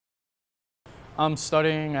I'm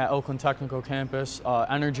studying at Oakland Technical Campus,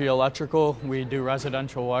 energy electrical. We do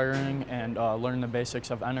residential wiring and learn the basics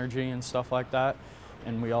of energy and stuff like that.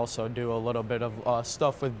 And we also do a little bit of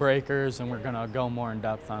stuff with breakers, and we're gonna go more in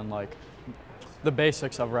depth on like the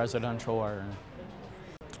basics of residential wiring.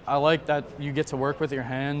 I like that you get to work with your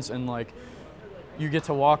hands and like you get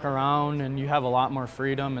to walk around and you have a lot more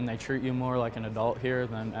freedom, and they treat you more like an adult here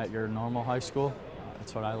than at your normal high school.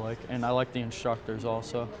 That's what I like. And I like the instructors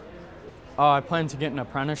also. I plan to get an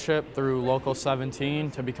apprenticeship through Local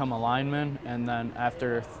 17 to become a lineman, and then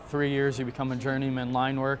after 3 years you become a journeyman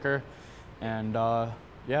line worker, and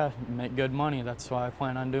yeah, make good money. That's what I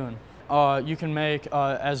plan on doing. You can make,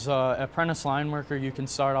 as an apprentice line worker, you can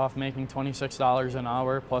start off making $26 an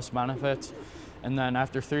hour plus benefits, and then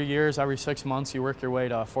after 3 years, every 6 months, you work your way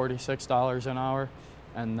to $46 an hour.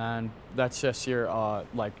 And then that's just your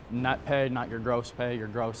like net pay, not your gross pay. Your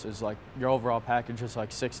gross is like, your overall package is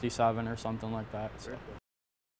like 67 or something like that. So.